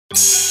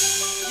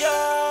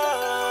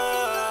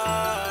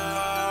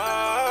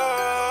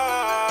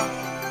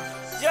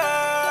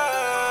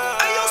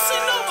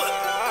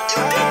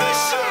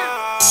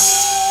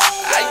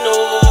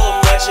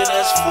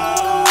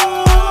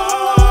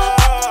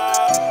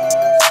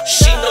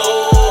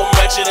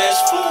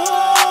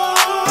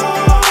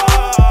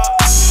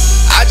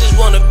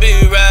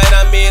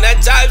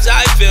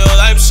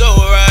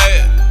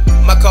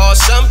law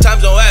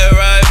sometimes don't act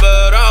right,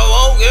 but I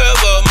won't give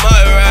up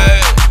my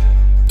right.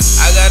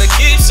 I gotta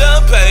keep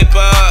some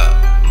paper,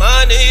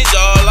 money's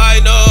all I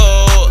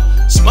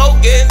know.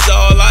 Smoking's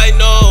all I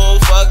know,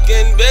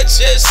 fucking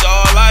bitches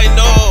all I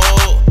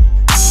know.